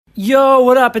Yo,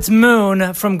 what up? It's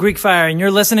Moon from Greek Fire, and you're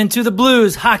listening to the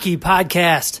Blues Hockey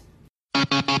Podcast.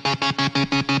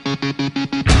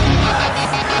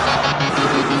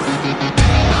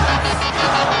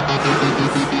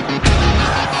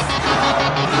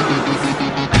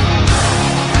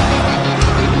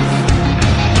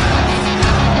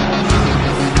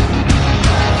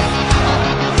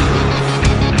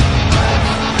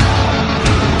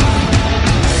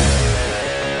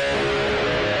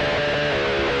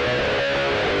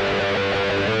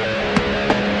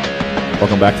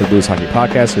 Welcome back to the Blues Hockey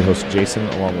Podcast. Your host, Jason,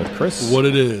 along with Chris. What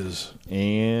it is.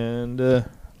 And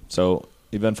so,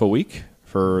 eventful week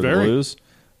for the Very. Blues.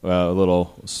 A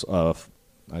little,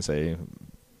 I say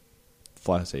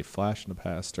flash in the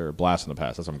past, or blast in the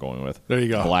past. That's what I'm going with. There you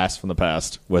go. Blast from the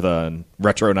past with a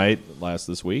retro night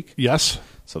this week. Yes.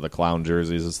 So the clown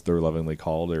jerseys, as they're lovingly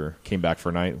called, or came back for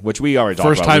a night, which we already talked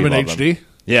First about. time We in love HD. them.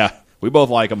 Yeah, we both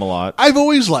like them a lot. I've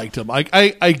always liked them. I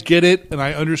get it, and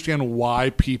I understand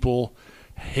why people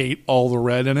hate all the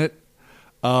red in it.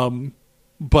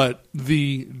 But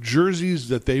the jerseys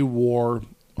that they wore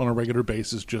on a regular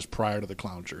basis just prior to the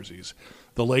clown jerseys,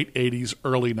 the late 80s,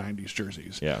 early 90s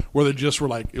jerseys, where they just were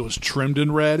like, it was trimmed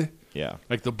in red. Yeah.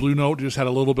 Like the blue note just had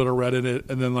a little bit of red in it,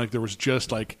 and then like there was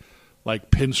just like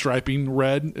pinstriping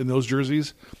red in those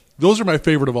jerseys. Those are my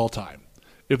favorite of all time.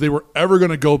 If they were ever going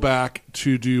to go back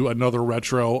to do another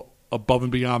retro above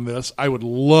and beyond this, I would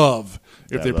love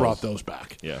if they brought those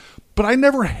back. Yeah. But I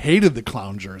never hated the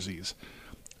clown jerseys.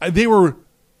 They were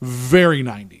very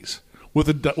 90s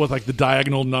with like the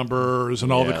diagonal numbers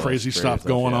and all the crazy stuff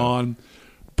going on.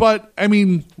 But I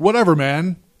mean, whatever,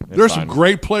 man. There's some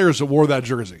great players that wore that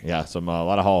jersey. Yeah, a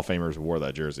lot of Hall of Famers wore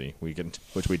that jersey.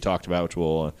 Which we talked about, which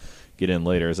we'll get in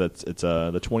later. Is that it's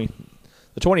the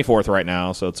 24th right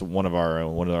now, so it's one of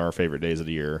our favorite days of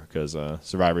the year because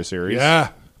Survivor Series.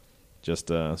 Yeah. Just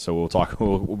so we'll talk.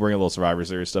 We'll bring a little Survivor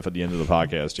Series stuff at the end of the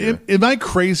podcast here. Am I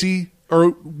crazy?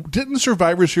 Or didn't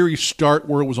Survivor Series start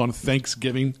where it was on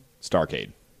Thanksgiving? Starrcade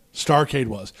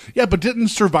was. Yeah, but didn't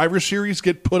Survivor Series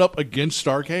get put up against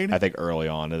Starrcade? I think early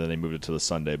on, and then they moved it to the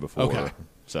Sunday before. Okay.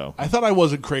 So I thought I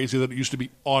wasn't crazy that it used to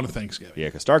be on Thanksgiving. Yeah,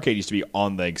 because Starrcade used to be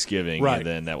on Thanksgiving, right. And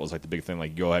then that was like the big thing,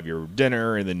 like you go have your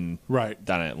dinner, and then right.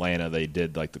 down in Atlanta they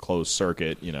did like the closed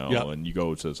circuit, and you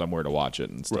go to somewhere to watch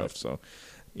it and stuff. Right. So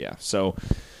yeah, so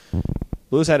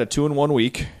Blues had a 2-1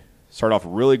 week. Started off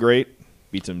really great.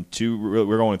 Beat them we're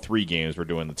going 3 games. We're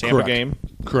doing the Tampa game.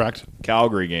 Correct.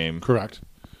 Calgary game. Correct.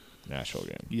 Nashville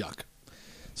game. Yuck.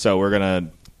 So we're going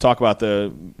to talk about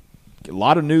a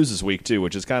lot of news this week, too,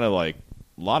 which is kind of like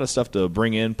a lot of stuff to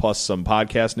bring in, plus some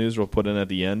podcast news we'll put in at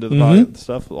the end of the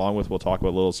stuff, along with we'll talk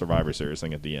about a little Survivor Series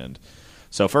thing at the end.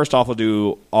 So first off, we'll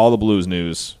do all the Blues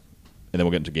news, and then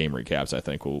we'll get into game recaps, I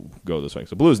think. We'll go this way.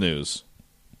 So Blues news.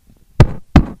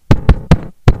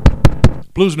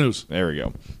 Blues news. There we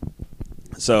go.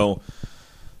 So,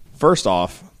 first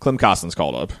off, Klim Kostin's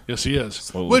called up. Yes, he is.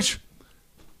 Slowly. Which,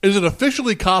 is it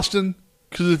officially Kostin?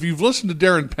 Because if you've listened to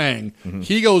Darren Pang,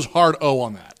 he goes hard O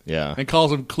on that. Yeah. And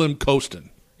calls him Klim Kostin.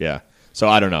 Yeah. So,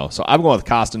 I don't know. So, I'm going with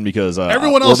Kostin because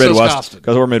everyone else says Kostin.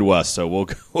 Because we're Midwest, so we're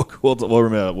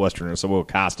Midwesterners, so we'll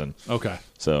Kostin. Okay.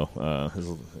 So,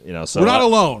 so we're not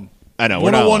alone. I know.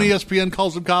 We're not 101 alone. ESPN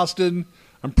calls him Kostin.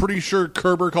 I'm pretty sure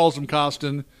Kerber calls him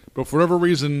Kostin. But for whatever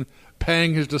reason,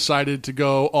 Pang has decided to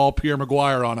go all Pierre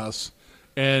Maguire on us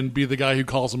and be the guy who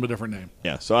calls him a different name.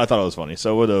 Yeah, so I thought it was funny.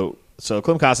 So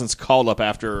Klim Kostin's called up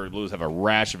after Blues have a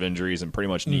rash of injuries and pretty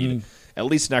much need at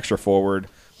least an extra forward.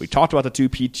 We talked about the 2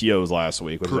 PTOs last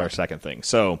week, which was our second thing.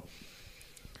 So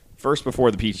first, before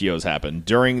the PTOs happened,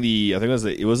 during the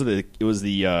it was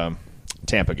the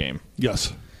Tampa game.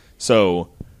 Yes.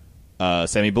 So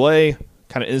Sammy Blais,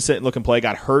 kind of innocent looking play,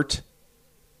 got hurt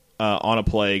on a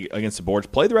play against the boards.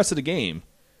 Played the rest of the game.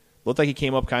 Looked like he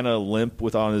came up kind of limp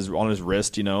with on his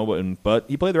wrist, but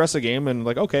he played the rest of the game and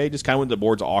okay, just kind of went to the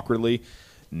boards awkwardly.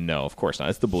 No, of course not.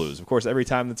 It's the Blues. Of course, every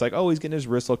time it's like, oh, he's getting his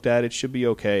wrist looked at, it should be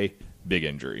okay. Big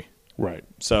injury. Right.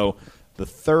 So the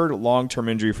third long-term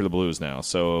injury for the Blues now.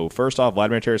 So first off,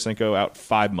 Vladimir Tarasenko out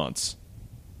 5 months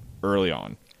early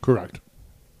on. Correct.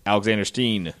 Alexander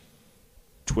Steen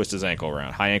twist his ankle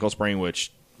around. High ankle sprain,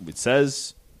 which it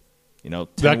says,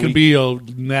 that could be a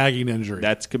nagging injury.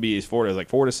 That could be 4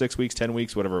 to 6 weeks, 10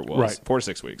 weeks, whatever it was. Right. 4 to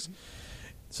 6 weeks.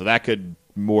 So that could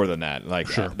more than that.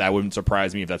 Sure. That wouldn't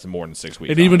surprise me if that's more than 6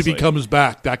 weeks. And even honestly. if he comes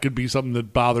back, that could be something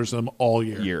that bothers them all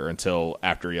year. Until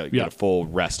after you get a full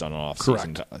rest on an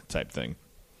off-season type thing.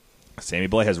 Sammy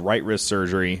Blais has right wrist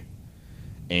surgery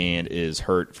and is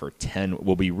hurt for 10.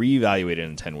 Will be reevaluated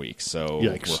in 10 weeks. So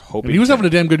Yikes. we're hoping and he was having a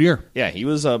damn good year. Yeah, he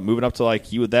was moving up to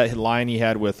that line he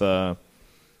had with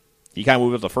He kind of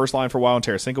moved up the first line for a while when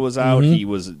Tarasenko was out. He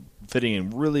was fitting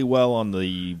in really well on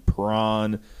the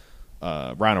Perron,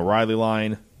 Ryan O'Reilly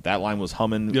line. That line was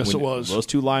humming. Yes, it was. Those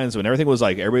two lines, when everything was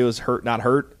like, everybody was hurt, not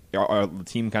hurt, the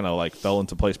team kind of like fell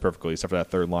into place perfectly, except for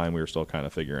that third line we were still kind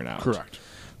of figuring out. Correct.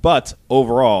 But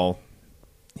overall,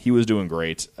 he was doing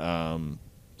great.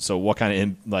 So what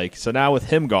kind of so now with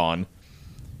him gone,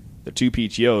 the 2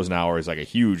 PTOs now is like a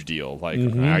huge deal. Like,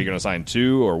 are you going to sign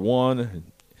 2 or 1?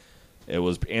 It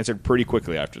was answered pretty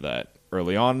quickly after that.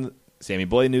 Early on, Sammy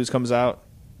Blais news comes out.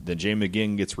 Then Jay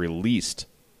McGinn gets released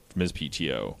from his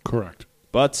PTO. Correct.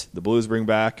 But the Blues bring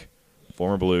back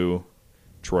former Blue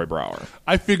Troy Brouwer.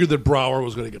 I figured that Brouwer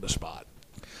was going to get a spot.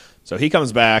 So he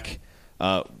comes back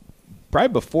probably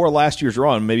before last year's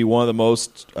run, maybe one of the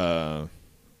most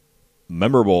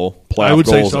memorable playoff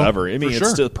goals ever. I mean,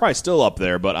 it's probably still up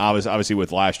there, but obviously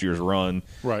with last year's run,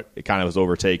 right, it kind of was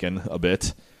overtaken a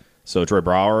bit. So Troy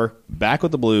Brouwer back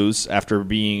with the Blues after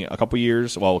being a couple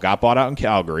years, got bought out in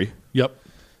Calgary. Yep.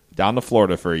 Down to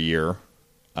Florida for a year.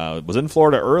 Was in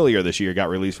Florida earlier this year, got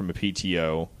released from a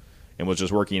PTO, and was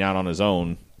just working out on his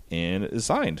own, and is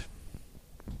signed.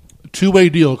 2-way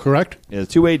deal, correct?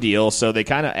 It's a 2-way deal, so they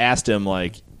kind of asked him,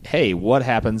 like, hey, what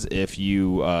happens if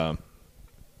you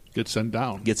get sent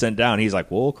down? He's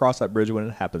like, we'll cross that bridge when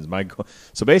it happens.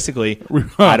 So basically,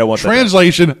 I don't want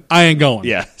Translation, I ain't going.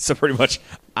 Yeah, so pretty much,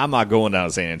 I'm not going down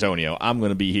to San Antonio. I'm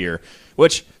going to be here,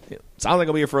 which sounds like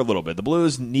I'll be here for a little bit. The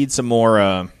Blues need some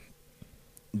more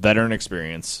veteran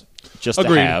experience just to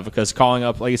have, because calling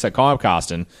up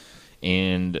Costin,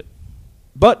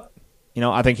 but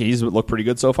I think he's looked pretty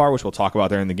good so far, which we'll talk about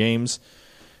there in the games.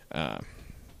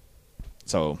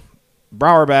 So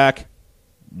Brouwer back,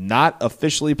 not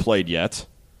officially played yet.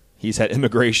 He's had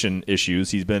immigration issues.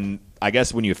 He's been, I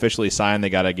guess, when you officially sign, they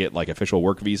got to get like official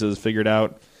work visas figured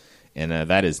out, and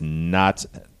that is not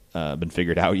been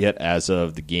figured out yet as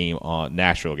of the game on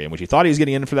Nashville game, which he thought he was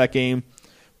getting in for that game,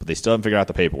 but they still haven't figured out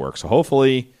the paperwork. So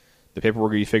hopefully the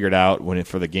paperwork will be figured out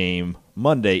for the game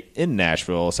Monday in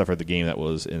Nashville, except for the game that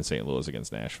was in St. Louis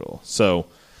against Nashville. So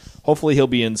hopefully he'll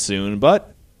be in soon.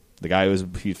 But the guy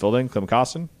he filled in, Klim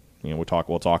Kostin, we'll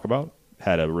talk about,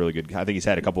 had a really good. I think he's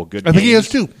had a couple of good games. I think he has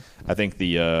too. I think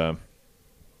the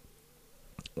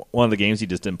one of the games he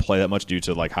just didn't play that much due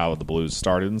to like how the Blues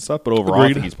started and stuff. But overall,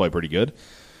 I think he's played pretty good.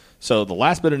 So the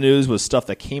last bit of news was stuff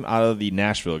that came out of the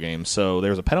Nashville game. So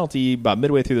there was a penalty about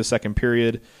midway through the second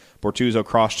period. Bortuzzo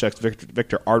cross-checked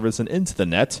Victor Arvidsson into the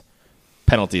net.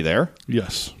 Penalty there.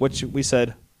 Yes. Which we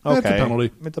said, okay. It's a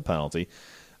penalty. It's a penalty.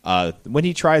 When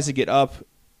he tries to get up,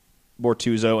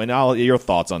 Bortuzzo, and your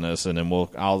thoughts on this, and then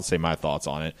I'll say my thoughts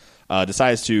on it,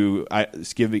 decides to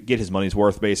get his money's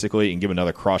worth, basically, and give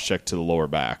another cross-check to the lower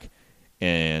back.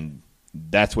 And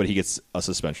that's what he gets a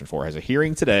suspension for. Has a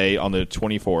hearing today on the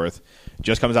 24th.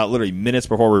 Just comes out literally minutes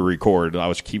before we record. I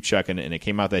was keep checking, and it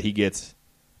came out that he gets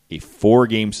a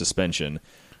 4-game suspension.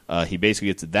 He basically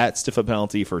gets that stiff a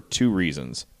penalty for 2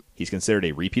 reasons. He's considered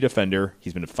a repeat offender.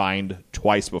 He's been fined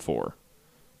twice before.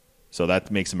 So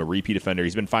that makes him a repeat offender.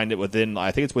 He's been fined within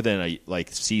a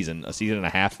season and a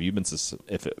half. Been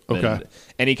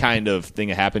any kind of thing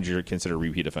that happens, you're considered a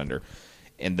repeat offender.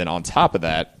 And then on top of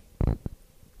that,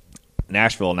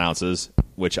 Nashville announces,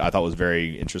 which I thought was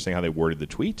very interesting how they worded the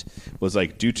tweet, was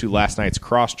like, due to last night's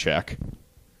cross-check,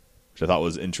 which I thought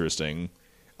was interesting,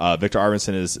 Victor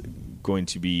Arvidsson is going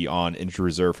to be on injury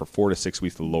reserve for 4 to 6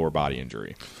 weeks with a lower body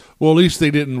injury. Well, at least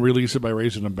they didn't release it by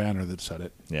raising a banner that said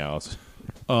it. Yeah.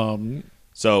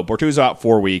 So Bortuzzo out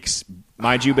 4 weeks.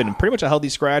 Mind you, been pretty much a healthy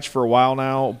scratch for a while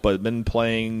now, but been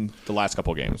playing the last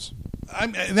couple of games.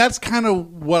 That's kind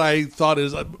of what I thought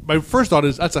is. My first thought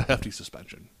is that's a hefty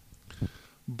suspension.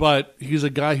 But he's a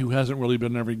guy who hasn't really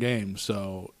been in every game.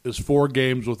 So is 4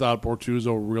 games without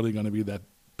Bortuzzo really going to be that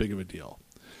big of a deal?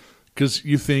 Because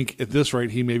you think at this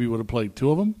rate he maybe would have played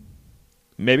 2 of them?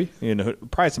 Maybe.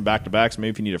 Probably some back-to-backs. Maybe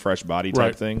if you need a fresh body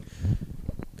type thing.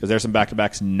 Because there's some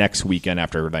back-to-backs next weekend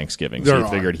after Thanksgiving. So you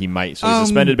figured he might. So he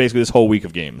suspended basically this whole week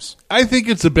of games. I think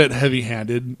it's a bit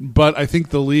heavy-handed, but I think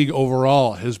the league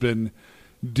overall has been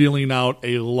dealing out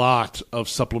a lot of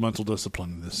supplemental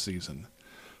discipline this season.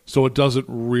 So it doesn't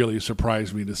really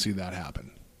surprise me to see that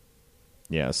happen.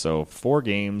 Yeah, so 4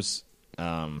 games.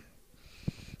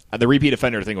 The repeat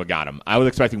offender thing what got him. I was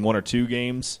expecting 1 or 2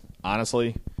 games,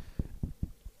 honestly.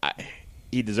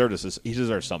 He deserves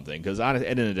something because at the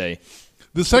end of the day,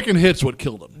 the second hit's what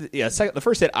killed him. Yeah, the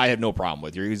first hit I have no problem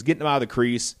with. He was getting him out of the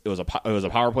crease. It was a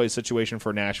power play situation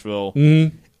for Nashville.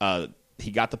 Mm-hmm.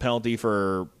 He got the penalty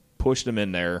for pushing him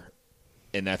in there,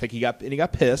 and I think he got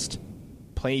pissed.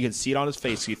 You can see it on his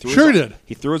face. He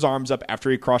threw his arms up after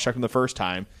he cross-checked him the first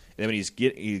time. And then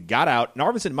when he got out, and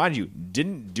Arvidsson, mind you,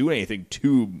 didn't do anything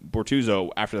to Bortuzzo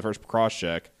after the first cross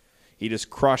check. He just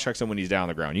cross checks him when he's down on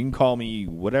the ground. You can call me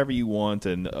whatever you want,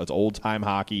 and it's old time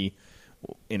hockey.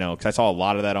 Because I saw a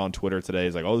lot of that on Twitter today.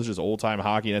 It's like, oh, this is just old time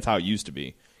hockey, and that's how it used to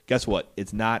be. Guess what?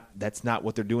 It's not. That's not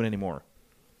what they're doing anymore.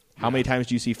 How many times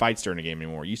do you see fights during a game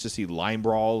anymore? You used to see line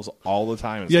brawls all the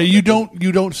time. Yeah, you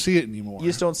don't see it anymore. You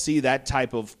just don't see that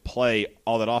type of play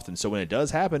all that often. So when it does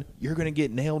happen, you're going to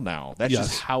get nailed now. That's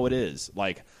just how it is.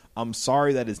 Like, I'm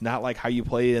sorry that it's not like how you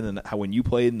played when you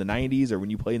played in the 90s or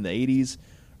when you played in the 80s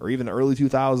or even the early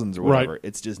 2000s or whatever. Right.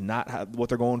 It's just not what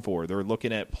they're going for. They're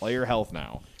looking at player health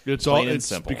now. It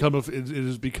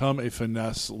has become a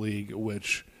finesse league,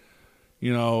 which,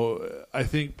 I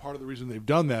think part of the reason they've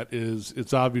done that is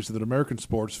it's obvious that American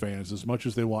sports fans, as much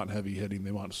as they want heavy hitting,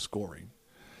 they want scoring.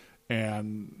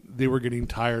 And they were getting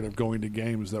tired of going to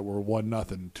games that were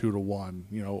 1-0,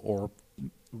 2-1, or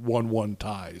 1-1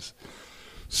 ties.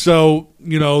 So,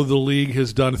 the league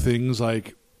has done things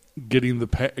like getting the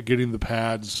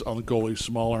pads on the goalie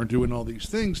smaller and doing all these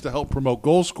things to help promote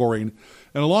goal scoring.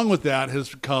 And along with that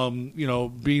has come,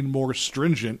 being more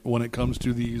stringent when it comes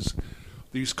to these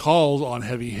calls on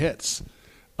heavy hits.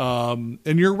 And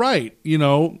you're right.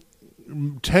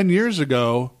 10 years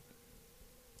ago,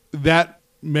 that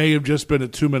may have just been a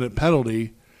 2-minute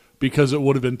penalty because it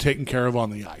would have been taken care of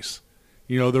on the ice.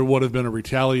 There would have been a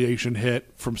retaliation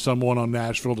hit from someone on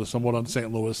Nashville to someone on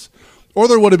St. Louis, or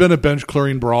there would have been a bench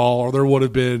clearing brawl, or there would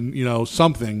have been,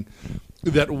 something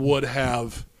that would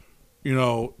have,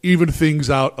 evened things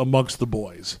out amongst the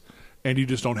boys. And you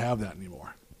just don't have that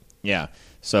anymore. Yeah.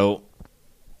 So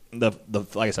the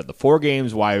like I said, the 4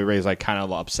 games why everybody's like kind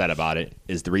of upset about it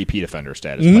is the repeat offender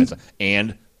status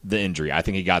and the injury. I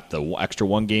think he got the extra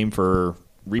 1 game for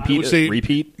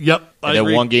repeat. Yep. And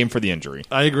then 1 game for the injury.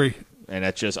 I agree. And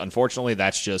that's just, unfortunately,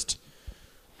 that's just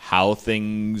how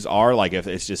things are. Like, if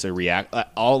it's just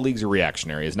all leagues are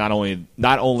reactionary. It's not only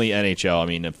NHL. I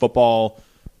mean, in football,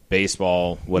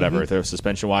 baseball, whatever. If there's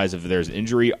suspension-wise, if there's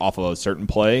injury off of a certain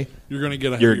play, you're going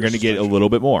to get a little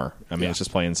bit more. I mean, it's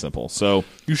just plain and simple. So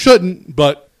you shouldn't,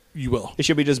 but you will. It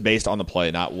should be just based on the play,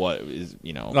 not what is,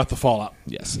 not the fallout.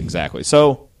 Yes, exactly.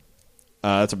 So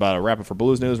that's about a wrap up for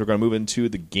Blues news. We're going to move into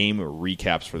the game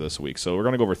recaps for this week. So we're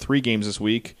going to go over 3 games this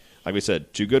week. Like we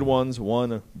said, 2 good ones.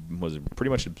 One was pretty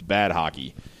much bad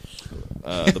hockey,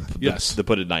 to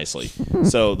put it nicely.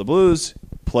 So the Blues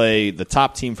play the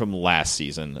top team from last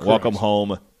season. Correct. Welcome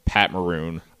home, Pat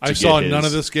Maroon. I saw none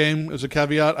of this game as a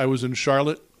caveat. I was in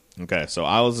Charlotte. Okay, so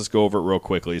I'll just go over it real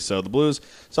quickly. So the Blues.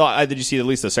 Did you see at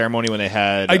least the ceremony when they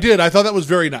had? I did. I thought that was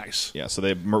very nice. Yeah. So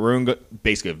Maroon got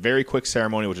basically a very quick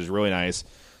ceremony, which is really nice.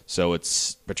 So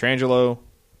it's Pietrangelo,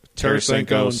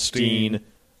 Tarasenko, Steen,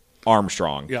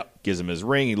 Armstrong. Yeah. Gives him his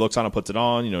ring. He looks on it, puts it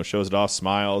on. Shows it off,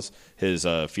 smiles. His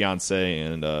fiance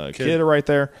and kid are right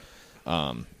there.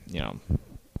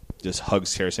 Just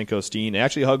hugs Tarasenko, Steen. It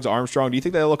actually hugs Armstrong. Do you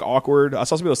think they look awkward? I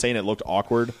saw some people saying it looked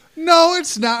awkward. No,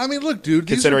 it's not. I mean, look, dude.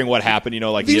 Considering what happened,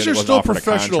 these are still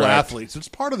professional athletes. It's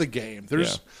part of the game.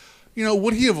 There's,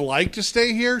 would he have liked to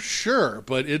stay here? Sure,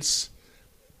 but it's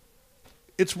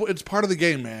part of the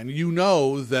game, man. You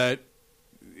know that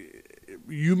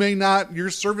your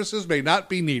services may not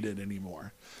be needed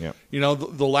anymore. Yeah.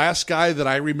 The last guy that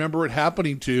I remember it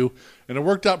happening to, and it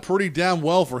worked out pretty damn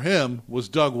well for him, was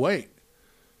Doug Weight.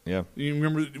 Yeah. You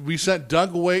remember we sent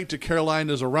Doug Weight to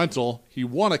Carolina as a rental. He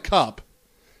won a cup,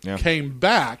 came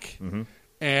back,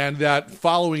 and that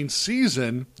following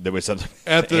season, then we sent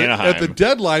at the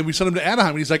deadline, we sent him to Anaheim.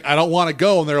 And he's like, I don't want to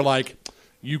go. And they're like,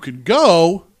 you can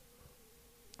go,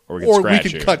 or we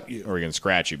can cut you. Or we can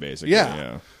scratch you, basically.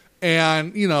 Yeah.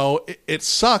 And, it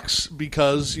sucks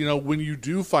because, when you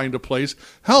do find a place,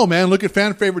 hell, man, look at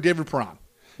fan favorite David Perron.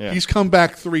 Yeah. He's come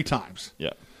back 3 times.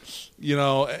 Yeah.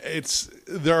 There's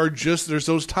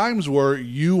those times where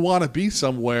you want to be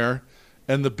somewhere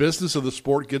and the business of the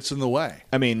sport gets in the way.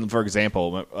 I mean, for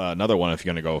example, another one, if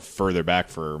you're going to go further back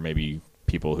for maybe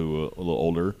people who are a little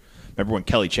older, remember when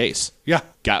Kelly Chase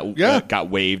got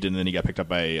waived and then he got picked up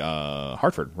by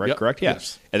Hartford, right? Yep. Correct? Yeah.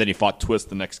 Yes. And then he fought Twist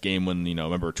the next game when,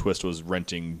 remember Twist was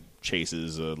renting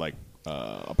Chase's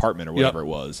apartment or whatever it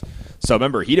was. So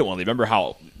remember, he didn't want to leave. Remember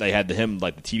how they had the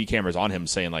TV cameras on him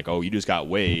saying like, "Oh, you just got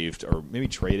waived," or maybe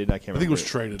traded. I can't remember. I think it was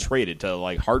traded. Traded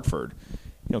to Hartford.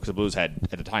 Because the Blues had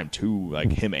at the time 2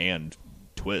 him and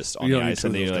Twist on the ice,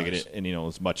 and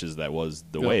as much as that was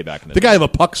the way back in the day. Think I have a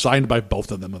puck signed by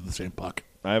both of them of the same puck.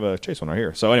 I have a Chase one right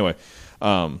here. So anyway,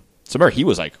 so remember he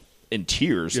was in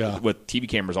tears with TV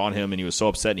cameras on him, and he was so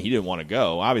upset, and he didn't want to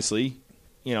go. Obviously,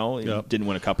 You know, he Yep. didn't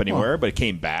win a cup anywhere, but it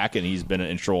came back, and he's been an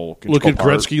integral Look at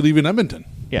part. Gretzky leaving Edmonton.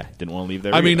 Yeah, didn't want to leave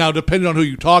there. I mean, either. now depending on who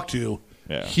you talk to,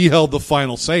 Yeah. he held the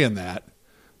final say in that.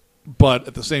 But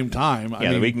at the same time, I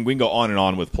yeah, mean, we can go on and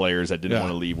on with players that didn't Yeah.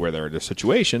 want to leave where they're in their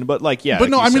situation, but like, yeah. but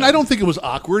like no, you I mean, said. I don't think it was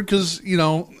awkward because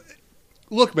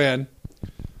look, man,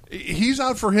 he's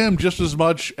out for him just as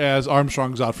much as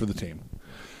Armstrong's out for the team,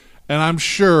 and I'm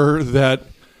sure that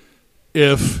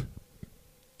if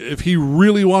he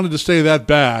really wanted to stay that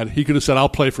bad, he could have said, "I'll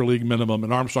play for league minimum,"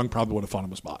 and Armstrong probably would have found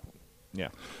him a spot. Yeah.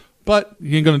 But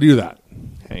he ain't going to do that.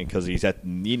 Because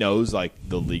he knows like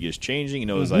the league is changing. He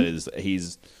knows Mm-hmm. that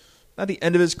he's not the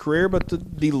end of his career, but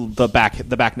the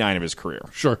back nine of his career.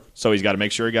 Sure. So he's got to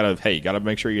make sure you got to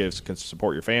make sure you can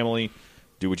support your family,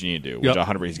 do what you need to do. Which Yep.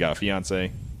 100%, he's got a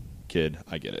fiance, kid.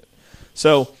 I get it.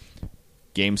 So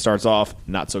game starts off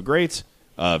not so great.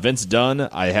 Vince Dunn,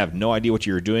 I have no idea what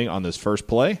you were doing on this first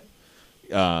play.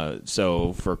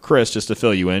 So for Chris, just to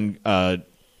fill you in,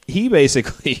 he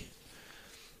basically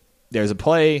there's a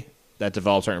play that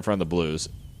develops right in front of the Blues,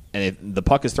 and the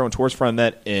puck is thrown towards front of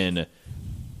net, and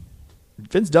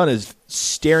Vince Dunn is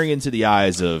staring into the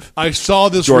eyes of I saw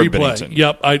this Jordan replay. Binnington.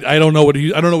 Yep, I don't know what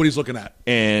he's looking at.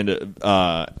 and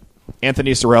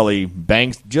Anthony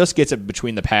Cirelli just gets it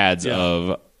between the pads Yeah.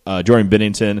 of Jordan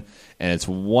Binnington, and it's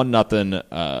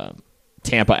 1-0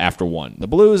 Tampa after one. The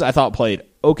Blues, I thought, played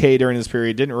okay during this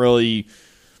period. Didn't really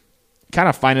kind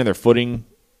of finding their footing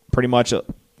pretty much,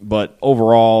 but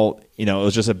overall, it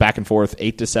was just a back and forth,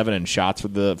 8-7 in shots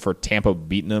for Tampa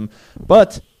beating them.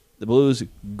 But the Blues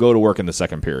go to work in the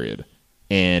second period,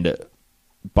 and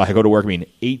by go to work I mean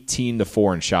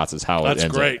 18-4 in shots is how That's it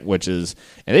ends great. up, which is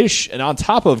and on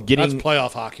top of getting That's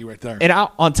playoff hockey right there. and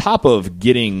on top of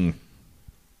getting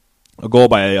a goal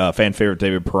by fan favorite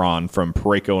David Perron from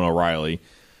Parayko and O'Reilly,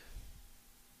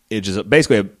 it's just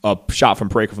basically a shot from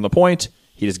Parayko from the point.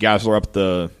 He just gathers up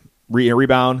the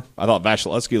rebound. I thought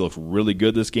Vasilevsky looked really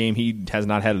good this game. He has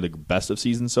not had the best of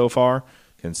seasons so far,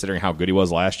 considering how good he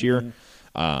was last year.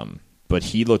 But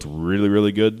he looked really,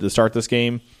 really good to start this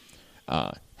game.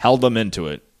 Held them into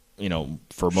it,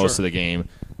 for most of the game.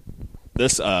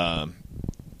 This line,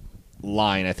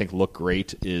 I think, looked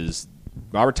great. Is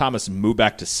Robert Thomas moved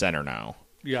back to center now,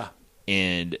 Yeah.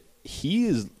 and he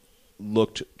has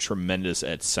looked tremendous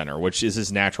at center, which is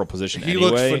his natural position He anyway.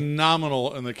 looked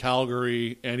phenomenal in the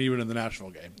Calgary and even in the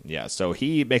national game. Yeah, so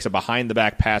he makes a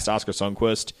behind-the-back pass to Oscar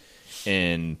Sundqvist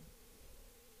and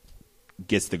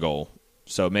gets the goal.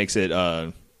 So it makes it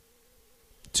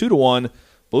 2-1.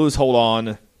 Blues hold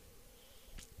on,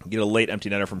 get a late empty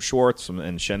netter from Schwartz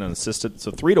and Shannon assisted.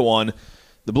 So 3-1.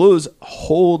 The Blues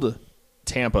hold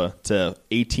Tampa to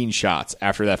 18 shots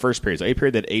after that first period. So a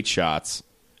period that 8 shots,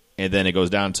 and then it goes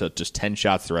down to just 10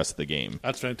 shots the rest of the game.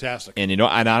 That's fantastic. And and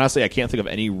honestly, I can't think of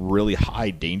any really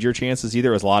high danger chances either.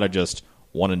 It was a lot of just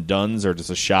one and dones or just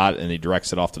a shot, and he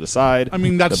directs it off to the side. I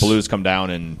mean, the Blues come down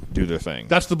and do their thing.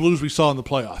 That's the Blues we saw in the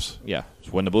playoffs. Yeah,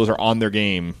 when the Blues are on their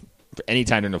game, any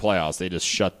time during the playoffs, they just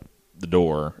shut the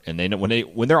door, and they know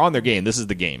when they're on their game, this is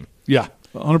the game. Yeah,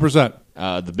 100%.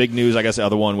 The big news, I guess, the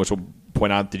other one, which we'll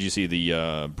point out, did you see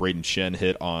the Braden Shen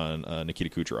hit on Nikita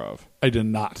Kucherov? I did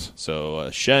not. So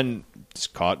Shen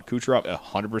just caught Kucherov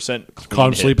 100%. Caught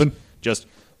him sleeping? Just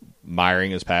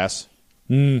miring his pass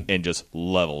and just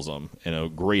levels him. And a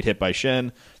great hit by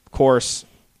Shen. Of course,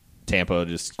 Tampa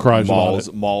just Cries about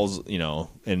it. mauls,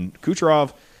 and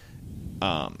Kucherov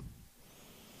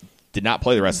did not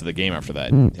play the rest of the game after that. I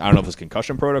don't know if it was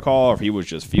concussion protocol or if he was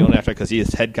just feeling after it because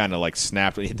his head kind of like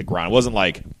snapped when he hit the ground. It wasn't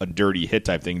like a dirty hit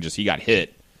type thing, just he got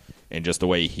hit and just the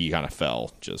way he kind of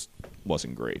fell just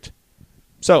wasn't great.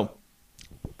 So,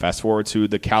 fast forward to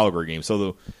the Calgary game.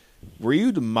 So, were you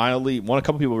a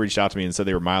couple people reached out to me and said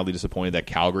they were mildly disappointed that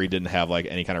Calgary didn't have like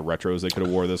any kind of retros they could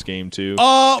have wore this game to?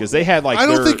 Because they had like I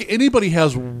don't think anybody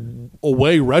has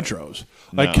away retros.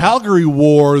 Like No. Calgary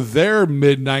wore their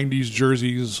mid-90s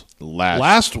jerseys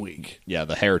last week. Yeah,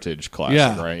 the Heritage Classic,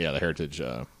 Yeah. right? Yeah, the Heritage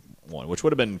one, which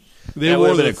would have been They that wore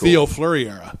would have the been cool. Theo Fleury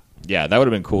era. Yeah, that would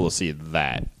have been cool to see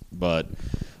that. But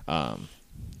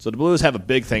so the Blues have a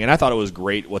big thing, and I thought it was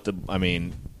great.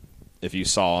 If you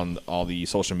saw on all the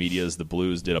social medias, the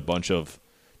Blues did a bunch of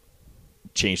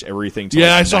changed everything. To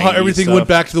Yeah, like I saw how 90s everything stuff. went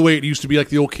back to the way it used to be, like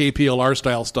the old KPLR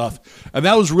style stuff, and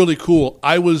that was really cool.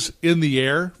 I was in the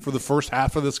air for the first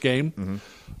half of this game.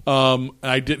 And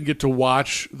I didn't get to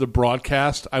watch the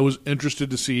broadcast. I was interested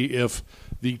to see if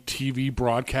the TV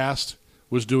broadcast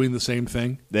was doing the same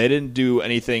thing. They didn't do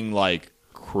anything like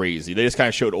crazy. They just kind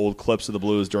of showed old clips of the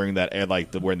Blues during that,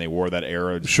 when they wore that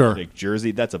era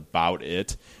jersey. That's about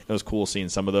it. It was cool seeing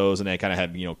some of those, and they kind of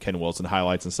had Ken Wilson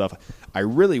highlights and stuff. I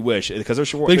really wish because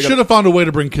they should have found a way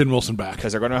to bring Ken Wilson back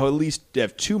because they're going to at least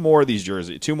have two more times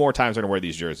they're going to wear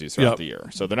these jerseys throughout the year.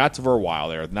 So they're not for a while.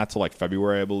 They're not till like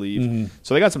February, I believe. Mm-hmm.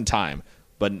 So they got some time.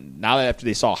 But now that after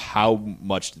they saw how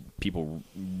much people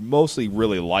mostly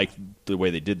really liked the way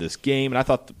they did this game, and I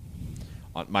thought,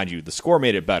 mind you, the score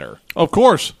made it better. Of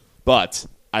course. But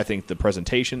I think the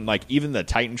presentation, like even the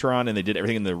Titantron, and they did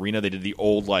everything in the arena, they did the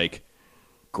old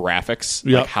graphics,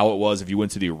 like how it was if you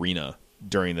went to the arena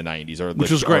during the 90s.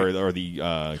 Which is great. Or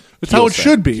the It's how it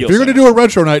should be. If you're going to do a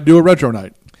retro night, do a retro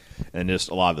night. And just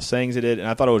a lot of the sayings they did, and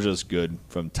I thought it was just good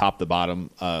from top to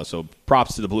bottom. So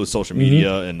props to the Blues social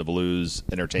media and the Blues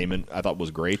entertainment. I thought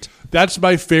was great. That's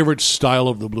my favorite style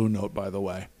of the Blue Note, by the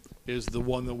way, is the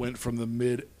one that went from the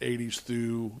mid-'80s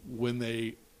through when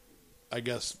they, I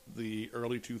guess, the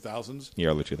early 2000s. Yeah,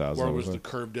 early 2000s. Where it was the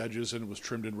curved edges and it was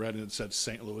trimmed in red and it said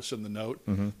St. Louis in the note.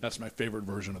 Mm-hmm. That's my favorite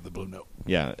version of the Blue Note.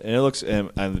 Yeah, and it looks, and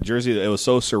the jersey, it was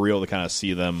so surreal to kind of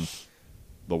see them,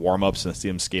 the warm-ups, and see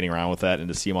them skating around with that, and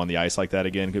to see them on the ice like that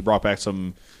again. It brought back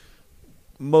some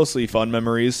mostly fun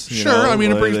memories. Sure, I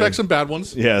mean, it brings back some bad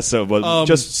ones. Yeah, so but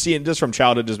just from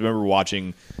childhood, just remember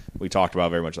watching, we talked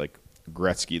about very much like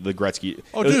Gretzky,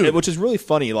 which is really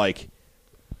funny. Like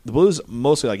the Blues,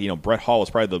 mostly Brett Hall was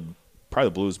probably the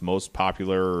Blues' most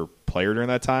popular player during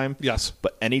that time. Yes,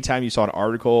 but anytime you saw an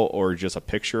article or just a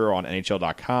picture on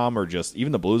NHL.com or just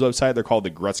even the Blues website, they're called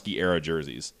the Gretzky era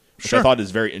jerseys. Which I thought is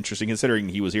very interesting considering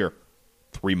he was here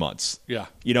 3 months. Yeah.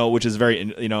 Which is very,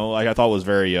 I thought was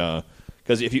very,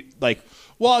 because if you,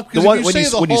 well, because if you say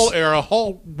the whole era,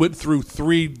 Hall went through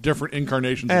 3 different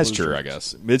incarnations. That's true, I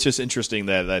guess. It's just interesting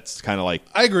that's kind of like.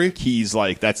 I agree. Keys,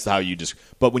 that's how you just,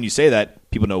 but when you say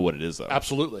that, people know what it is, though.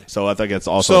 Absolutely. So I think that's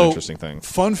also an interesting thing.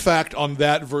 Fun fact on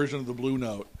that version of the Blue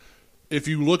Note, if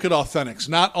you look at Authentics,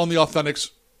 not on the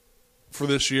Authentics for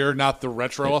this year, not the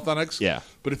retro Authentics. Yeah.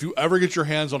 But if you ever get your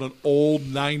hands on an old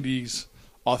 90s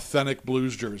authentic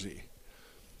Blues jersey,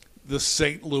 the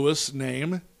St. Louis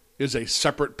name is a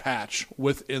separate patch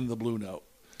within the Blue Note.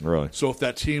 Really? So if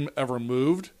that team ever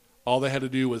moved, all they had to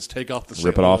do was take off the St.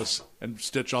 Rip it Louis off and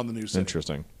stitch on the new city.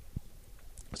 Interesting.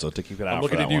 So to keep it out, I'm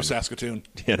looking at you, Saskatoon.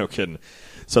 Yeah, no kidding.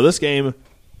 So this game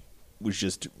was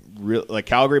just real,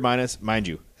 Calgary mind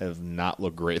you, have not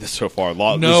looked great so far.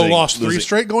 Lost 3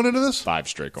 straight going into this? 5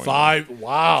 straight going 5, into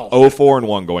wow.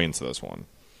 0-4-1 going into this one.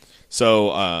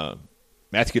 So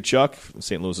Matthew Tkachuk,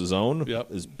 St. Louis' own,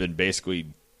 has been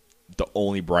basically the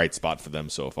only bright spot for them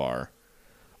so far.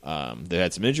 They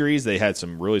had some injuries. They had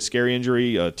some really scary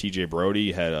injury. TJ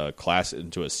Brody had a class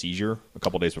into a seizure a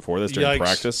couple days before this during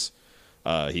practice.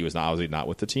 He was obviously not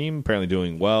with the team, apparently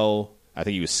doing well. I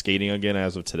think he was skating again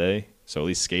as of today, so at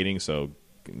least skating, so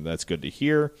that's good to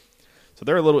hear. So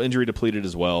they're a little injury depleted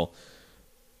as well.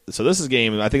 So I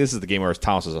think this is the game where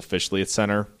Thomas is officially at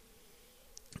center.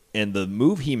 And the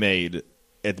move he made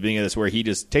at the beginning of this where he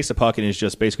just takes the puck and is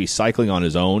just basically cycling on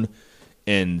his own,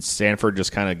 and Sanford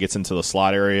just kind of gets into the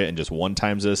slot area and just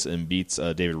one-times this and beats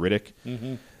David Riddick.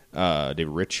 Mm-hmm.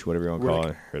 David Rich, whatever you want to call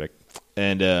it. Riddick.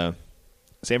 And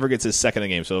Sanford gets his second in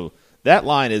the game. So that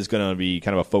line is going to be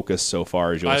kind of a focus so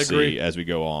far, as you'll see as we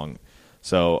go along.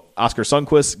 So Oscar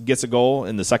Sundqvist gets a goal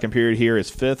in the second period here, his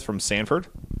 5th from Sanford.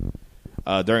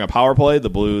 During a power play, the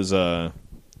Blues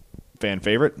fan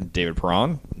favorite, David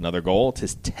Perron, another goal. It's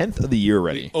his 10th of the year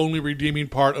already. The only redeeming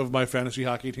part of my fantasy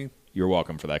hockey team. You're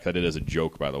welcome for that, because I did it as a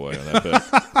joke, by the way. On that bit.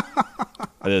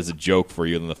 I did it as a joke for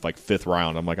you in the 5th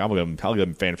round. I'm like, I'll give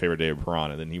him fan favorite David Perron,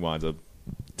 and then he winds up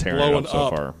tearing it up so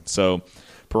far. So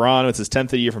Perron, it's his 10th of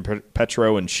the year from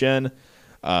Petro and Shen.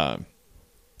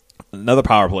 Another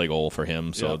power play goal for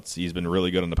him, so he's been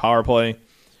really good on the power play.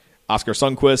 Oscar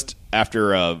Sundqvist,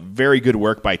 after very good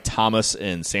work by Thomas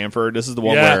and Sanford. This is the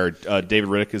one where David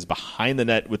Riddick is behind the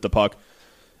net with the puck,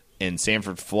 and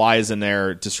Sanford flies in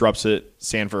there, disrupts it.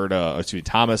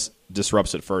 Thomas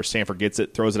disrupts it first. Sanford gets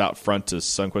it, throws it out front to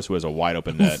Sundqvist, who has a wide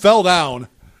open net. Who fell down,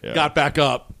 got back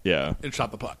up, and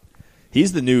shot the puck.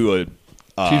 He's the new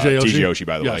TJ Oshie,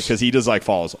 by the way, because he just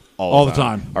falls all the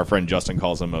time. Our friend Justin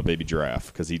calls him a baby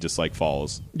giraffe because he just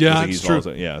falls. Yeah, that's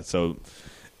true.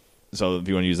 So if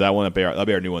you want to use that one, that'll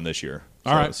be our new one this year.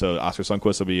 All right. So Oscar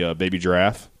Sundqvist will be a baby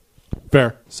giraffe.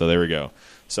 Fair. So there we go.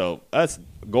 So that's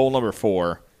goal number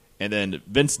 4. And then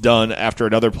Vince Dunn, after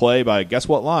another play by guess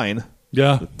what line?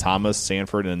 Yeah. The Thomas,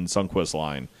 Sanford, and Sundqvist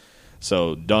line.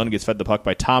 So Dunn gets fed the puck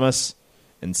by Thomas,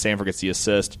 and Sanford gets the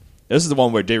assist. This is the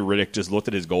one where David Riddick just looked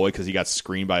at his goalie because he got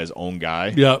screened by his own guy.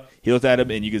 Yep. He looked at him,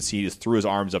 and you could see he just threw his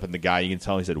arms up, and the guy, you can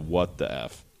tell he said, "What the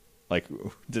F?" Like,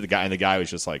 did the guy, and the guy was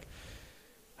just like,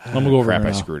 I'm going to go over crap, there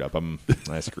I now. screwed up.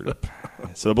 I screwed up.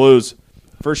 So the Blues,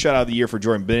 first shutout of the year for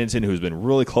Jordan Binnington, who's been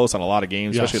really close on a lot of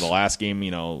games, Yes. especially the last game.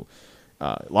 A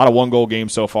lot of one-goal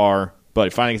games so far, but he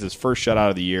finally gets his first shutout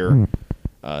of the year,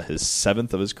 his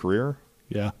 7th of his career,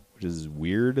 Yeah. which is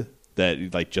weird that he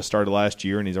just started last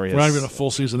year and he's already We're not even a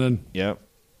full season in. yeah.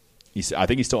 I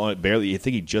think he's still on it barely. I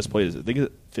think he just played his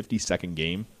 52nd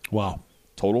game Wow.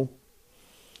 total,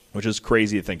 which is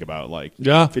crazy to think about.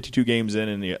 Yeah. 52 games in,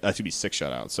 and that's going to be 6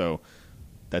 shutouts. So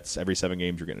that's every 7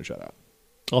 games you're getting a shutout,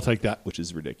 I'll take that. which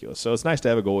is ridiculous. So it's nice to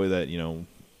have a goalie that, a young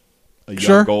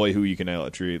Sure. goalie who you can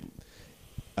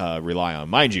rely on.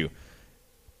 Mind you,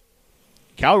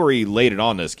 Calgary laid it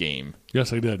on this game.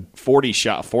 Yes, I did. 40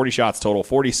 shots total,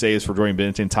 40 saves for Jordan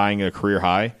Binnington, tying a career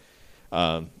high.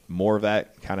 More of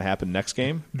that kind of happened next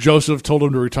game. Joseph told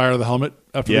him to retire the helmet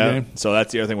after the game. So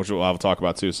that's the other thing which we'll talk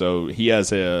about too. So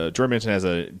Jordan Binnington has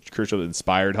a Khrushchev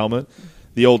inspired helmet,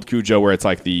 the old Cujo where it's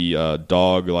like the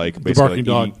dog, basically barking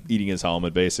dog. eating his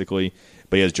helmet basically.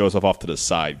 But he has Joseph off to the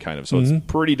side, kind of. So it's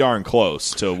pretty darn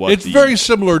close to what It's very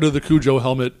similar to the Cujo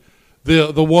helmet,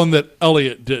 the one that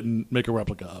Elliot didn't make a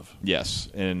replica of. yes,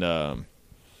 and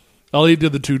Elliot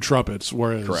did the 2 trumpets,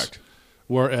 whereas Correct.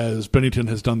 Whereas Bennington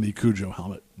has done the Cujo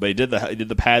helmet. But he did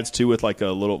the pads too with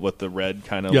with the red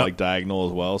kind of Yep. diagonal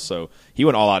as well. So he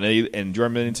went all out, and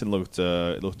Jordan Binnington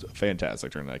looked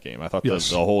fantastic during that game. I thought Yes.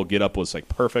 the whole get up was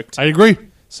perfect. I agree.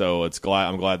 So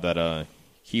I'm glad that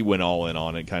he went all in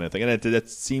on it, kind of thing. And it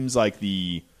seems like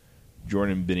the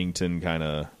Jordan Binnington kind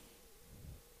of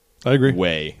I agree.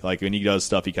 way. Like when he does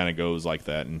stuff, he kind of goes like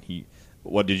that. And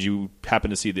what did you happen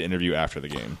to see the interview after the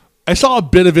game? I saw a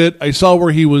bit of it. I saw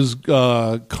where he was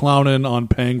clowning on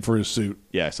paying for his suit.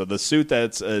 Yeah, so the suit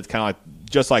that's it's kind of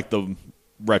just like the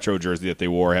retro jersey that they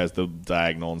wore has the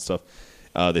diagonal and stuff.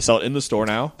 They sell it in the store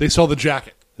now. They saw the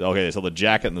jacket. Okay, they sell the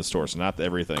jacket in the store, so not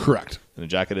everything. Correct. And the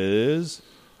jacket is,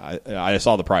 I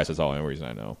saw the price. That's the only reason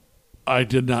I know. I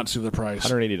did not see the price.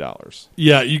 $180.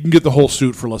 Yeah, you can get the whole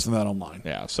suit for less than that online.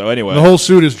 Yeah. So anyway, The whole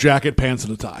suit is jacket, pants,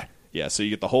 and a tie. yeah. So you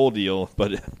get the whole deal,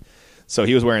 but so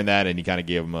he was wearing that, and he kind of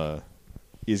gave him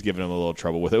he's giving him a little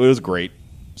trouble with it. It was great.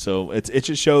 So it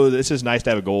just shows. It's just nice to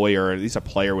have a goalie or at least a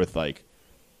player with a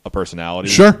personality.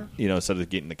 Sure. Instead of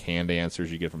getting the canned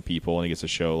answers you get from people, and he gets to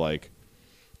show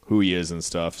who he is and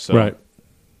stuff. So Right.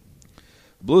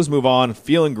 Blues move on,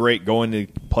 feeling great, going to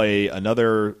play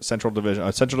another Central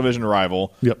Division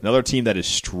rival. Yep. Another team that is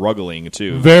struggling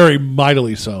too. Very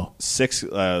mightily so. 6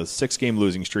 game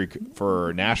losing streak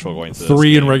for Nashville going to this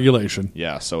 3 in game. regulation.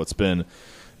 Yeah, so it's been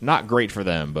not great for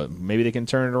them, but maybe they can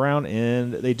turn it around,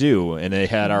 and they do. And they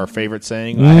had our favorite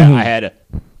saying. I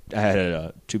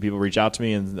had 2 people reach out to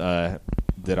me and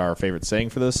did our favorite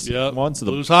saying for this one. So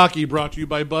the Blues Hockey brought to you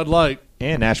by Bud Light.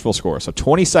 and Nashville score. So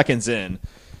 20 seconds in,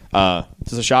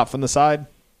 just a shot from the side.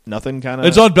 Nothing kind of.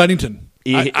 It's on Bennington.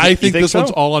 You I think think this so?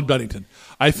 one's all on Bennington.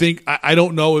 I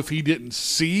don't know if he didn't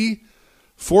see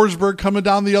Forsberg coming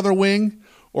down the other wing,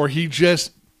 or he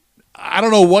just, I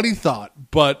don't know what he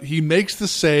thought, but he makes the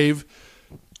save,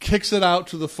 kicks it out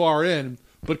to the far end,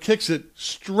 but kicks it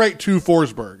straight to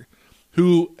Forsberg,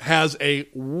 who has a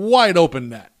wide open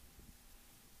net.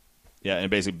 Yeah,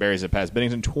 and basically buries it past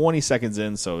Bennington 20 seconds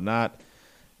in, so not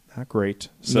great.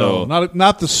 So No,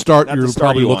 not the start not you're the start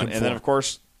probably you looking want. for. And then, of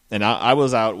course, I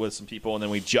was out with some people, and then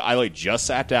I just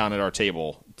sat down at our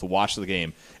table to watch the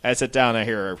game. And I sit down, and I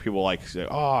hear people say,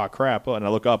 "Oh crap!" And I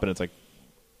look up, and it's like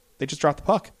they just dropped the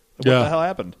puck. What Yeah. the hell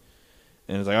happened?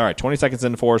 And it's like, all right, 20 seconds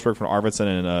in Forsberg from Arvidsson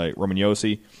and Roman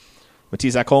Josi.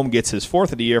 Matisse Ekholm gets his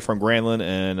 4th of the year from Granlund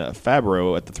and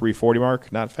Fabro at the 3:40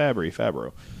 mark. Not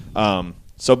Fabro.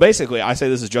 So basically, I say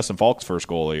this is Justin Falk's first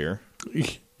goal of the year.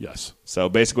 Yes. So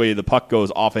basically, the puck goes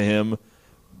off of him,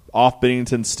 off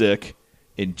Binnington's stick,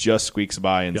 and just squeaks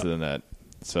by into the net.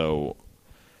 So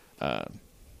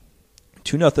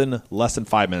 2-0, less than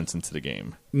 5 minutes into the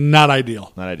game. Not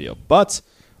ideal. Not ideal. But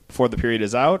before the period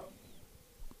is out,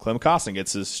 Clem Costin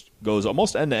goes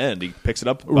almost end to end. He picks it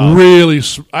up. Really,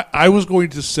 I was going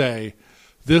to say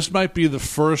this might be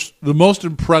the most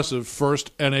impressive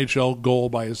first NHL goal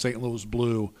by a St. Louis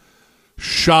Blue,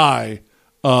 shy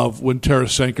of when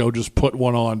Tarasenko just put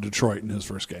one on Detroit in his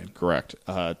first game. Correct.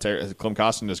 Clem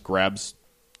Costin just grabs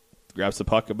the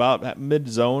puck about at mid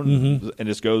zone and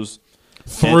just goes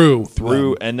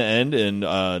Through end to end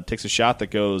and takes a shot that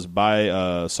goes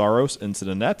by Saros into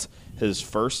the net. His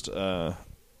first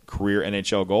career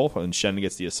NHL goal, and Shen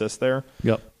gets the assist there.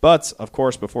 Yep. But, of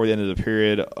course, before the end of the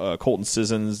period, Colton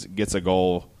Sissons gets a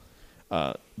goal,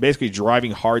 basically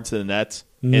driving hard to the net,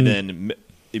 and then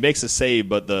he makes a save,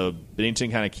 but the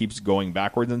Binnington kind of keeps going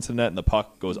backwards into the net, and the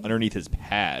puck goes underneath his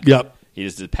pad. Yep.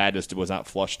 His pad just was not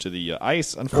flush to the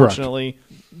ice, unfortunately,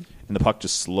 and the puck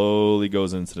just slowly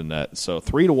goes into the net. So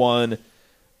 3-1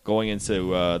 going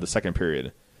into the second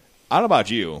period. I don't know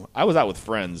about you. I was out with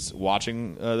friends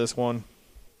watching this one,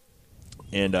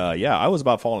 and I was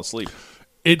about falling asleep.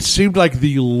 It seemed like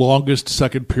the longest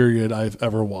second period I've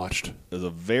ever watched. It was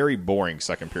a very boring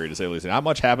second period, to say the least. Not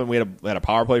much happened. We had a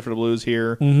power play for the Blues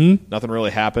here. Mm-hmm. Nothing really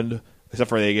happened, except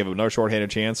for they gave up another shorthanded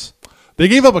chance. They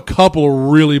gave up a couple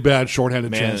of really bad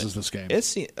shorthanded chances this game.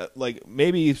 It's like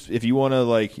maybe if you want to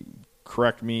like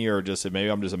correct me, or just maybe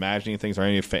I'm just imagining things, or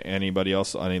anybody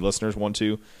else, any listeners want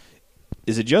to.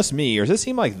 Is it just me, or does it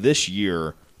seem like this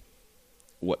year,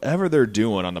 whatever they're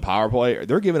doing on the power play,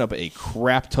 they're giving up a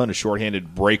crap ton of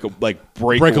shorthanded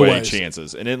breakaway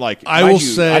chances? And then, like, I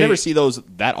never see those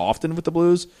that often with the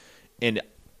Blues. And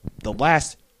the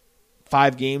last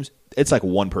 5 games, it's like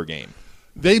 1 per game.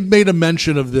 They made a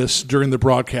mention of this during the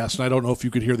broadcast, and I don't know if you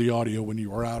could hear the audio when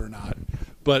you were out or not.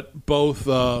 But both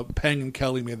Peng and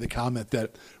Kelly made the comment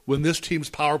that when this team's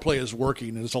power play is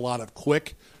working, there's a lot of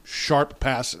quick, sharp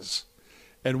passes.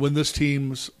 And when this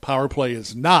team's power play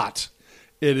is not,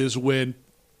 it is when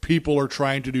people are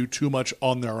trying to do too much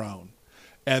on their own.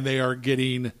 And they are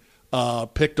getting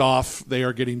picked off. They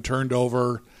are getting turned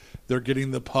over. They're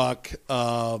getting the puck,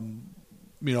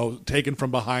 taken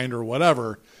from behind or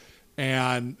whatever.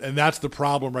 And that's the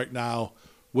problem right now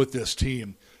with this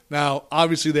team. Now,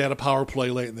 obviously, they had a power play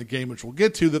late in the game, which we'll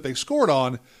get to, that they scored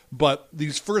on. But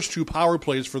these first 2 power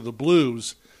plays for the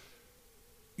Blues,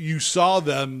 you saw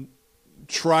them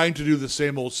trying to do the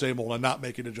same old and not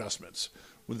making adjustments.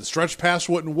 When the stretch pass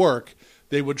wouldn't work,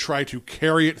 they would try to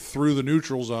carry it through the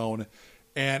neutral zone,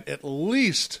 and at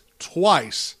least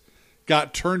twice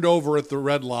got turned over at the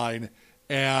red line,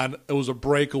 and it was a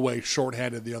breakaway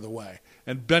shorthanded the other way.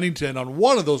 And Binnington, on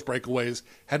one of those breakaways,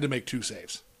 had to make 2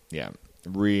 saves. Yeah.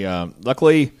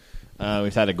 Luckily,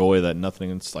 we've had a goalie that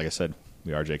nothing against. Like I said,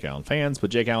 we are Jake Allen fans,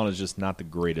 but Jake Allen is just not the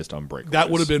greatest on breakaways.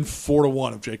 That would have been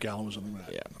 4-1 if Jake Allen was in the net.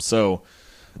 Yeah. So,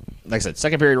 like I said,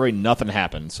 second period, really nothing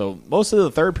happened. So most of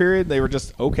the third period, they were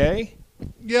just okay.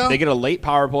 Yeah. They get a late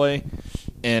power play.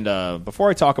 And before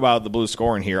I talk about the Blues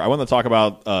scoring here, I want to talk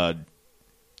about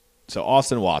so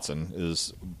Austin Watson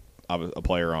is a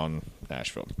player on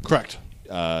Nashville. Correct.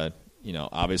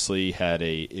 Obviously had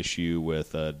a issue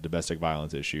with a domestic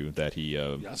violence issue that he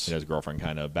and his girlfriend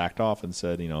kind of backed off and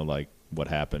said, what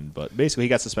happened. But basically, he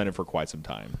got suspended for quite some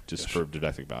time just for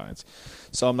domestic violence.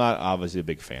 So I'm not obviously a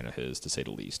big fan of his, to say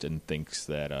the least, and thinks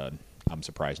that I'm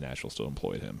surprised Nashville still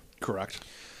employed him. Correct.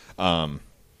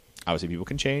 Obviously, people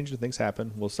can change and things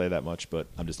happen. We'll say that much, but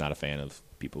I'm just not a fan of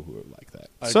people who are like that.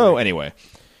 Anyway,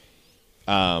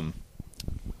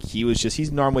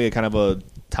 he's normally a kind of a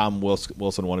Tom Wilson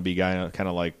wannabe guy, kind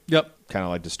of like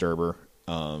Disturber.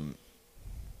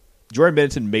 Jordan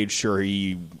Binnington made sure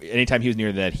anytime he was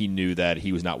near the net, he knew that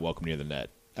he was not welcome near the net.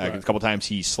 Right. A couple times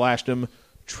he slashed him,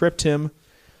 tripped him,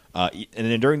 and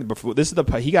then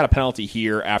he got a penalty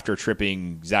here after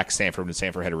tripping Zach Sanford, and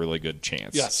Sanford had a really good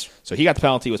chance. Yes. So he got the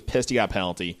penalty, was pissed he got a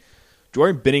penalty.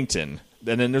 Jordan Binnington,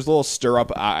 and then there's a little stir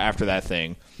up after that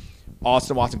thing.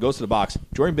 Austin Watson goes to the box.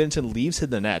 Jordan Binnington leaves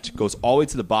the net, goes all the way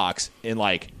to the box, and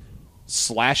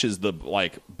slashes the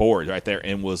board right there,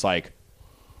 and was like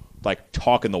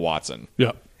talking to Watson.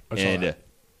 Yeah,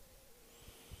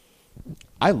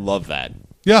 I love that.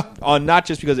 Yeah, not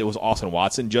just because it was Austin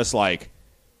Watson, just like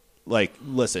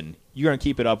listen, you're gonna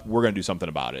keep it up. We're gonna do something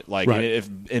about it. Right. If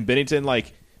in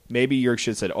Binnington, maybe Yerk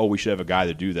should have said, "Oh, we should have a guy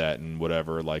to do that," and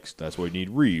whatever. That's why we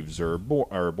need Reeves or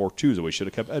Bortuzzo. We should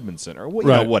have kept Edmondson or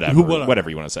whatever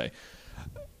you want to say.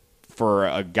 For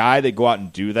a guy that go out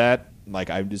and do that,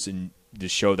 I'm just to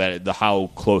show that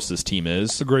how close this team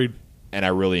is. Agreed. And I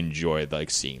really enjoyed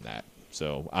seeing that.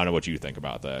 So I don't know what you think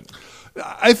about that.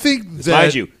 I think that,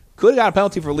 mind you, could have got a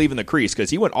penalty for leaving the crease because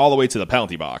he went all the way to the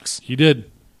penalty box. He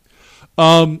did.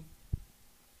 I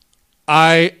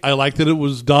like that it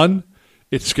was done.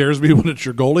 It scares me when it's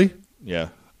your goalie. Yeah.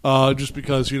 Just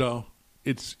because,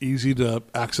 it's easy to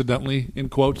accidentally, in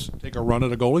quotes, take a run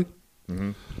at a goalie.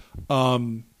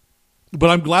 Mm-hmm. But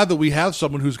I'm glad that we have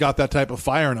someone who's got that type of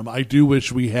fire in him. I do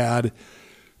wish we had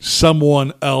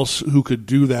someone else who could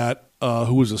do that,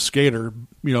 who was a skater,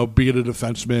 be it a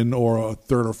defenseman or a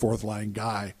third or fourth line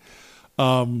guy.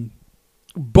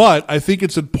 But I think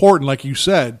it's important, like you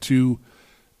said, to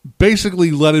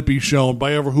basically let it be shown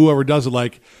by whoever does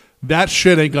it, that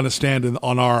shit ain't going to stand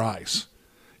on our ice.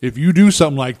 If you do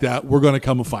something like that, we're going to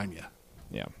come and find you.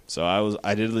 Yeah. So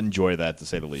I did enjoy that, to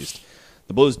say the least.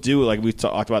 the Blues do, like we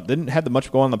talked about, didn't have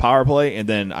much going on the power play, and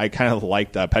then I kind of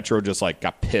liked Petro just like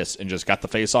got pissed and just got the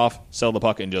face off, settled the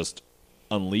puck, and just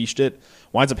unleashed it.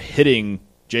 Winds up hitting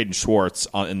Jaden Schwartz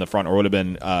in the front, or would have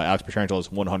been Alex Pietrangela's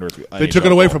 100th. They took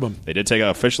it away from him. They did take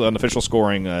it unofficial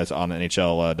scoring on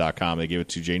NHL.com. They gave it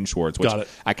to Jaden Schwartz, which Got it.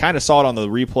 I kind of saw it on the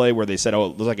replay where they said, "Oh,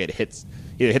 it looks like it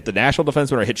either hit the national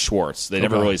defenseman or hit Schwartz." They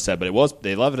never really said, but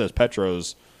they left it as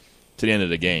Petro's to the end of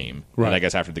the game. Right. And I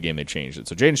guess after the game they changed it.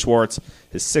 So Jaden Schwartz,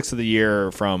 his 6th of the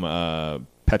year from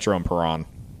Petro and Perron,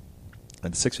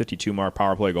 and the 6:52 mark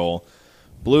power play goal.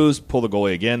 Blues pull the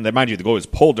goalie again. Mind you, the goalie was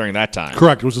pulled during that time.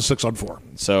 Correct. It was a 6-on-4.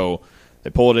 So they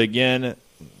pulled it again.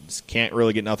 Just can't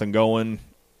really get nothing going.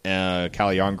 Calle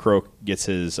Jarnkrok gets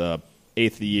his 8th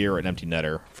of the year, an empty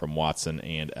netter from Watson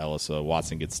and Ellis.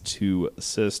 Watson gets 2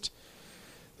 assists.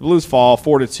 The Blues fall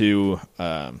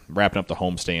 4-2, wrapping up the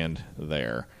homestand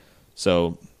there.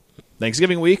 So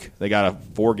Thanksgiving week, they got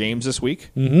 4 games this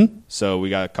week. Mm-hmm. So we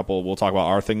got a couple. We'll talk about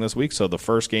our thing this week. So the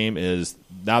first game is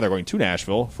now they're going to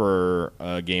Nashville for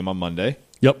a game on Monday,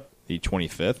 Yep. the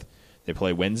 25th. They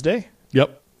play Wednesday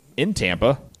Yep. in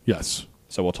Tampa. Yes.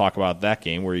 So we'll talk about that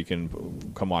game where you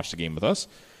can come watch the game with us.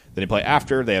 Then they play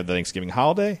after. They have the Thanksgiving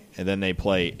holiday, and then they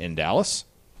play in Dallas.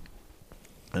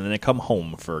 And then they come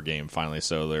home for a game finally.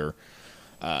 So they're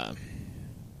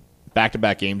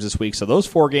back-to-back games this week. So those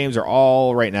 4 games are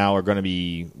all right now are going to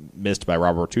be missed by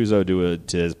Robert Bortuzzo due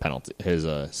to his penalty, his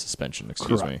suspension.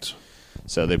 Excuse Correct. me.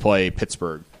 So they play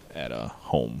Pittsburgh at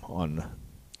home on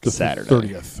The Saturday.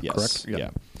 30th, Yes. correct? Yep. Yeah.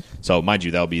 So mind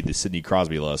you, that'll be the Sidney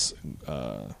Crosby-less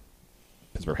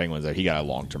Pittsburgh Penguins. That he got a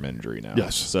long-term injury now.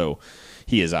 Yes. So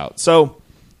he is out. So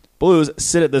Blues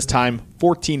sit at this time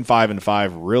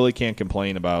 14-5-5. Really can't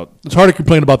complain about It's hard to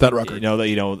complain about that record.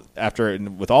 after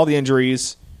with all the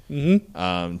injuries.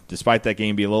 Mm-hmm. Despite that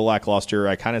game being a little lackluster,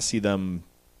 I kind of see them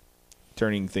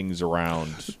turning things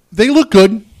around. They look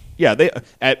good. Yeah,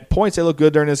 at points they look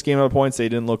good during this game. At other points they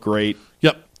didn't look great.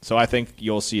 Yep. So I think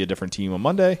you'll see a different team on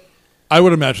Monday. I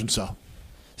would imagine so.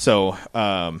 So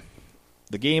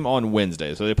the game on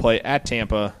Wednesday. So they play at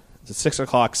Tampa. It's a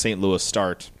 6:00 St. Louis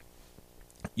start.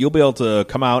 You'll be able to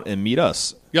come out and meet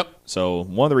us. Yep. So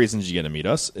one of the reasons you get to meet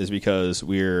us is because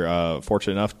we're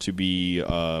fortunate enough to be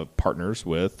partners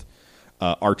with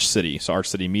Arch City. So Arch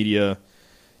City Media,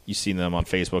 you've seen them on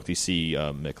Facebook. You see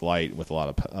Mick Light with a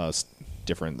lot of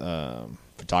different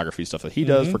photography stuff that he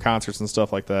does for concerts and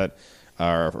stuff like that.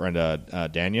 Our friend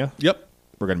Dania. Yep.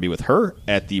 We're going to be with her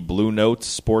at the Blue Note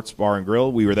Sports Bar and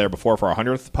Grill. We were there before for our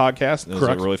 100th podcast, and it was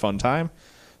Correct. a really fun time.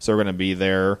 So we're going to be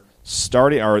there.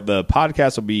 The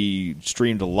podcast will be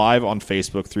streamed live on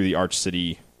Facebook through the Arch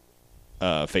City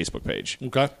Facebook page.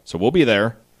 Okay. So we'll be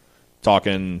there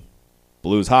talking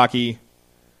Blues hockey,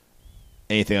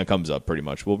 anything that comes up pretty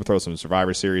much. We'll throw some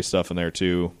Survivor Series stuff in there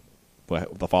too,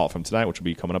 the follow-up from tonight, which will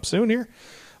be coming up soon here.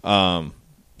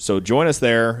 So join us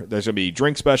there. There's going to be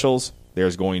drink specials.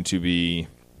 There's going to be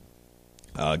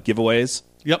giveaways.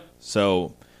 Yep.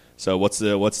 So what's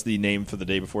the name for the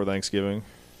day before Thanksgiving?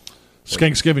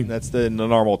 Skanksgiving. That's the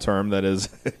normal term that has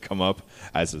come up.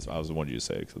 I was wanting you to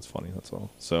say it because it's funny. That's all.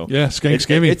 So Yeah,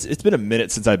 Skanksgiving. It's been a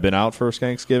minute since I've been out for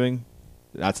Skanksgiving.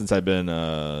 Not since I've been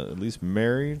at least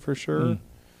married for sure.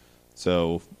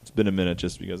 So it's been a minute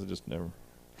just because I just never.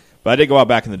 But I did go out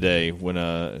back in the day when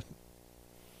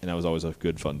and that was always a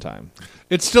good fun time.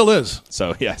 It still is.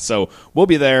 So yeah, so we'll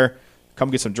be there. Come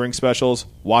get some drink specials.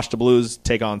 Watch the Blues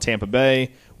take on Tampa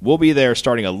Bay. We'll be there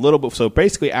starting a little bit. So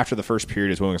basically, after the first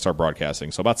period is when we're going to start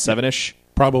broadcasting. So about 7-ish,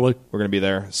 Probably. we're going to be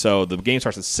there. So the game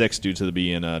starts at 6 due to the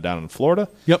being down in Florida.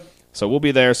 Yep. So we'll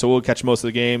be there. So we'll catch most of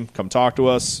the game. Come talk to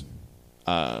us.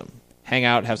 Hang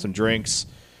out, have some drinks,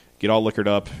 get all liquored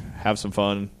up, have some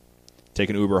fun, take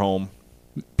an Uber home.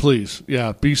 Please.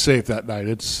 Yeah, be safe that night.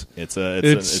 It's It's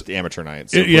the amateur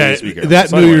night. So yeah, please be careful. that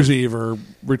So New anyway, Year's Eve or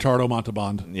Ritardo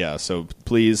Montalban. Yeah, so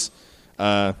please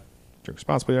drink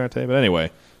responsibly on today. But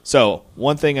anyway, so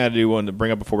one thing I do want to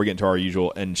bring up before we get into our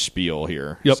usual end spiel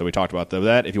here. Yep. So we talked about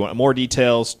that. If you want more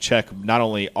details, check not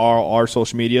only our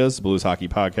social medias, Blues Hockey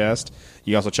Podcast.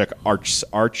 You can also check Arch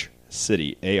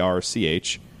City,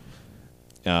 ARCH.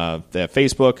 They have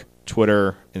Facebook,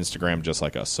 Twitter, Instagram, just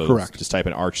like us. So Correct. just type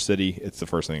in Arch City. It's the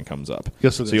first thing that comes up.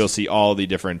 Yes, it so is. you'll see all the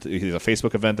different. There's a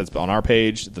Facebook event that's on our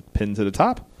page, the pin to the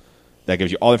top. That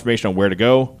gives you all the information on where to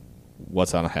go,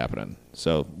 what's on happening.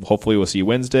 So hopefully we'll see you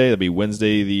Wednesday. That'll be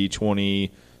Wednesday the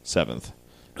 27th.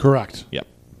 Correct. Yep.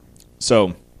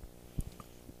 So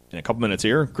in a couple minutes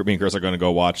here, me and Chris are going to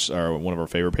go watch one of our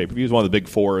favorite pay-per-views, one of the big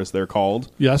four as they're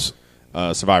called, Yes.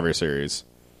 Survivor Series.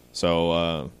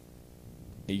 So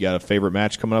You got a favorite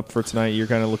match coming up for tonight you're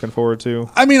kind of looking forward to?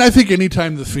 I mean, I think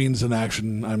anytime the Fiend's in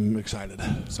action, I'm excited.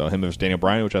 So him versus Daniel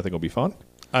Bryan, which I think will be fun.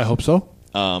 I hope so.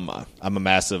 I'm a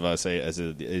massive, as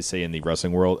they say in the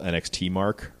wrestling world, NXT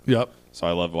mark. Yep. So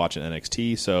I love watching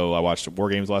NXT. So I watched War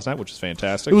Games last night, which is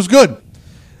fantastic. It was good.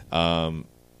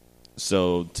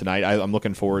 So tonight I'm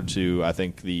looking forward to, I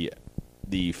think, the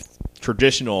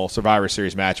traditional Survivor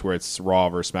Series match where it's Raw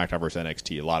versus SmackDown versus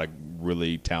NXT. A lot of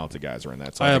really talented guys are in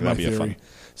that. So I think have that'll my be theory. fun.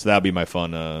 So that'll be my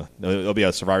fun. There'll be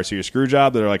a Survivor Series screw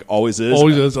job that like always is.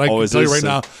 Always is. I can tell you right so-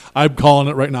 now, I'm calling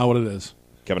it right now what it is.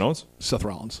 Kevin Owens? Seth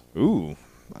Rollins. Ooh.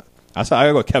 I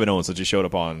gotta go with Kevin Owens since he showed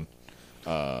up on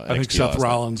I think NXT Seth last night.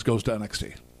 Rollins goes to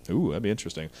NXT. Ooh, that'd be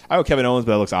interesting. I go Kevin Owens,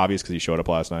 but that looks obvious because he showed up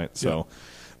last night. So,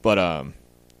 but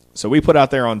so we put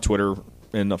out there on Twitter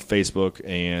and Facebook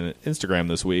and Instagram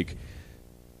this week,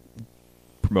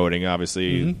 promoting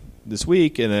obviously this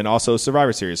week, and then also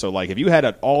Survivor Series. So, like, if you had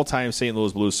an all-time St.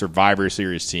 Louis Blues Survivor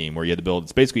Series team where you had to build,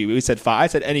 it's basically we said five. I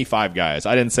said any 5 guys.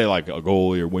 I didn't say like a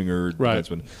goalie or winger, Right.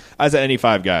 defenseman. I said any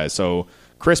 5 guys. So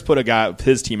Chris put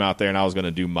his team out there, and I was going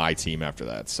to do my team after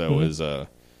that. So it was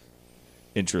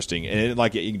interesting, and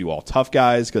like you can do all tough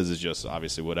guys because it's just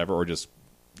obviously whatever, or just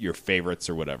your favorites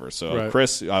or whatever. So Right.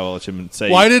 Chris, I will let him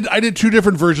say. Well, I did 2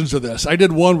 different versions of this. I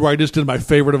did one where I just did my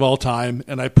favorite of all time,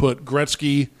 and I put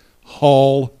Gretzky,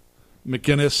 Hall,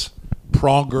 McGinnis,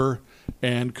 Pronger,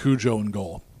 and Cujo in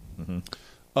goal.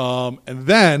 And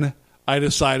then I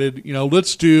decided,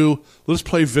 let's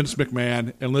play Vince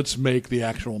McMahon and let's make the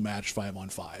actual match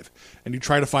 5-on-5. And you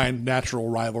try to find natural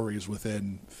rivalries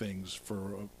within things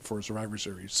for a Survivor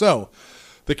Series. So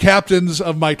the captains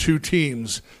of my 2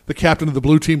 teams, the captain of the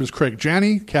blue team is Craig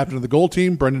Janney, captain of the gold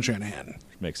team, Brendan Shanahan.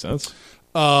 Makes sense.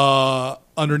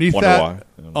 Underneath Wonder that,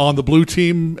 why. on the blue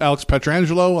team, Alex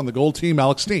Petrangelo. On the gold team,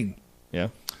 Alex Steen. Yeah.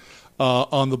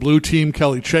 On the blue team,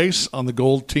 Kelly Chase. On the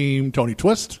gold team, Tony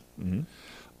Twist.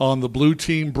 On the blue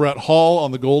team, Brett Hall.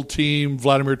 On the gold team,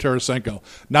 Vladimir Tarasenko.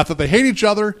 Not that they hate each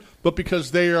other, but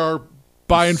because they are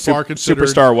by and far considered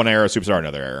Superstar one era, superstar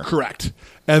another era. correct.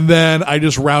 And then I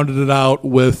just rounded it out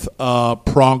with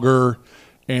Pronger,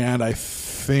 and I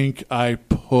think I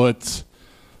put.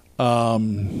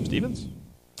 Stevens?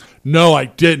 No, I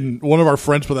didn't. One of our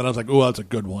friends put that. I was like, "Oh, that's a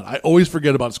good one." I always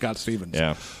forget about Scott Stevens.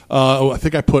 Yeah. I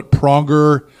think I put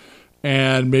Pronger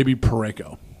and maybe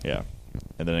Pareko. Yeah.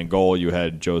 And then in goal, you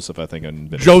had Joseph, I think, and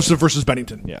Bennington. Joseph versus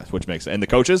Bennington. Yeah, which makes sense. And the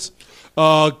coaches?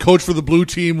 Coach for the blue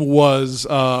team was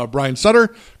Brian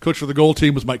Sutter. Coach for the gold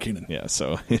team was Mike Keenan. Yeah,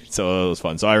 so it was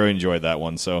fun. So I really enjoyed that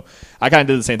one. So I kind of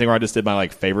did the same thing where I just did my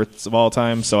favorites of all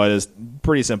time. So it is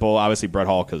pretty simple. Obviously, Brett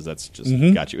Hall because that's just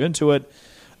got you into it.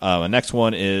 The next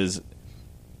one is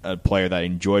a player that I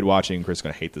enjoyed watching. Chris is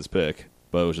going to hate this pick,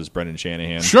 but it was just Brendan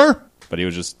Shanahan. Sure. But he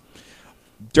was just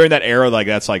during that era.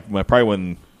 That's probably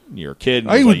when you're a kid.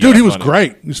 He was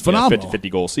great. He was phenomenal. 50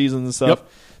 goal seasons and stuff. Yep.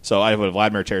 So I would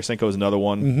Vladimir Tarasenko is another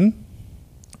one.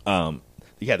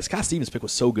 Yeah, the Scott Stevens pick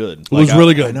was so good. It was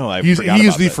really good. I know. He is forgot the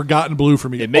about that. forgotten blue for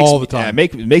me It makes all the time. Yeah,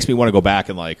 it makes me want to go back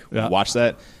and Yeah. watch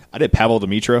that. I did Pavel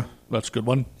Dimitra That's a good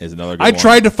one. is another good I one.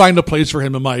 tried to find a place for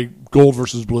him in my gold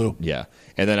versus blue. Yeah.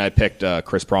 And then I picked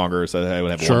Chris Pronger, so I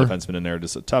would have Sure. one defenseman in there,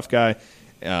 just a tough guy.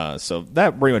 So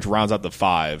that pretty much rounds out the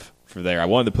 5 for there. I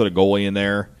wanted to put a goalie in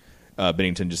there.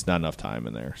 Bennington, just not enough time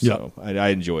in there. So I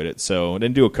enjoyed it. So I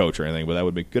didn't do a coach or anything, but that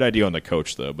would be a good idea on the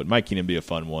coach, though. But Mike Keenan would be a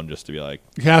fun one just to be like,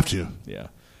 You have to. yeah.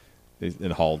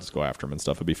 And Hall just go after him and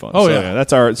stuff. It'd be fun. Oh, so, yeah.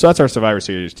 That's our Survivor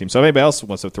Series team. So if anybody else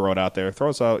wants to throw it out there, throw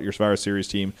us out your Survivor Series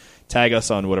team. Tag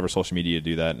us on whatever social media to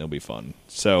do that, and it'll be fun.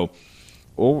 So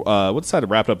we'll decide to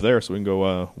wrap it up there so we can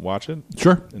go watch it.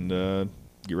 Sure. And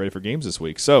get ready for games this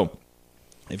week. So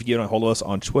if you get a hold of us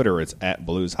on Twitter, it's at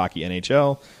Blues Hockey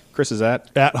NHL. Chris is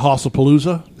at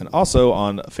Hosselpalooza. and also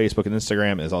on Facebook and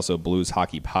Instagram is also Blues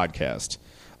Hockey Podcast.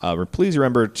 Please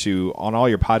remember to, on all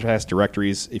your podcast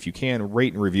directories, if you can,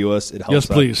 rate and review us. It helps Yes,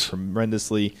 please. out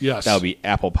tremendously. Yes. That would be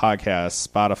Apple Podcasts,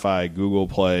 Spotify, Google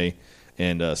Play,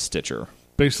 and Stitcher.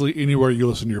 Basically anywhere you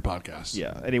listen to your podcast.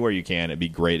 Yeah, anywhere you can, it'd be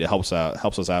great. It helps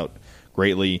us out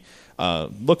greatly.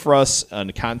 Look for us on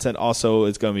the content. Also,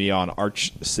 it's going to be on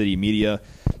Arch City Media.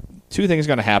 2 things are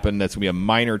going to happen. That's going to be a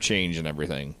minor change in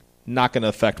everything. Not going to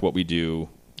affect what we do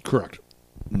Correct.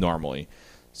 normally.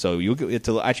 So you'll get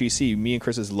to actually see me and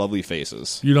Chris's lovely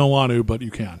faces. You don't want to, but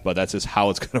you can. But that's just how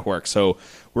it's going to work. So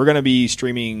we're going to be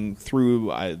streaming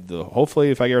through hopefully,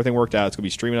 if I get everything worked out, it's going to be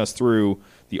streaming us through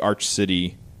the Arch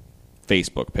City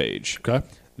Facebook page. Okay.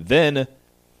 Then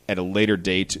at a later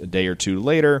date, a day or 2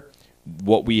 later,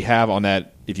 what we have on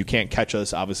that, if you can't catch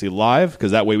us obviously live,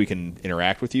 because that way we can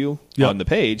interact with you Yep. on the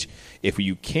page. If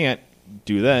you can't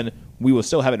do then, we will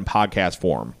still have it in podcast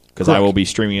form. because I Correct. will be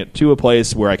streaming it to a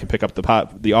place where I can pick up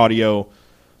the audio,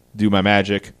 do my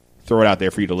magic, throw it out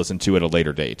there for you to listen to at a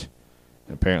later date.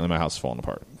 And apparently my house is falling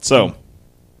apart. So,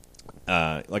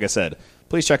 like I said,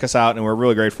 please check us out, and we're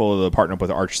really grateful to partner up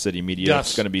with Arch City Media. Yes.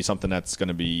 It's going to be something that's going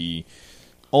to be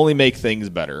only make things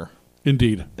better.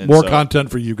 Indeed. And More so- content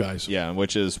for you guys. Yeah,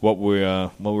 which is what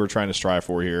we're trying to strive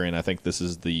for here, and I think this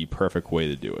is the perfect way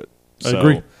to do it. I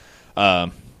agree.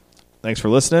 Thanks for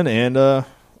listening, and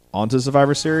on to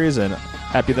Survivor Series, and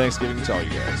happy Thanksgiving to all you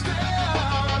guys.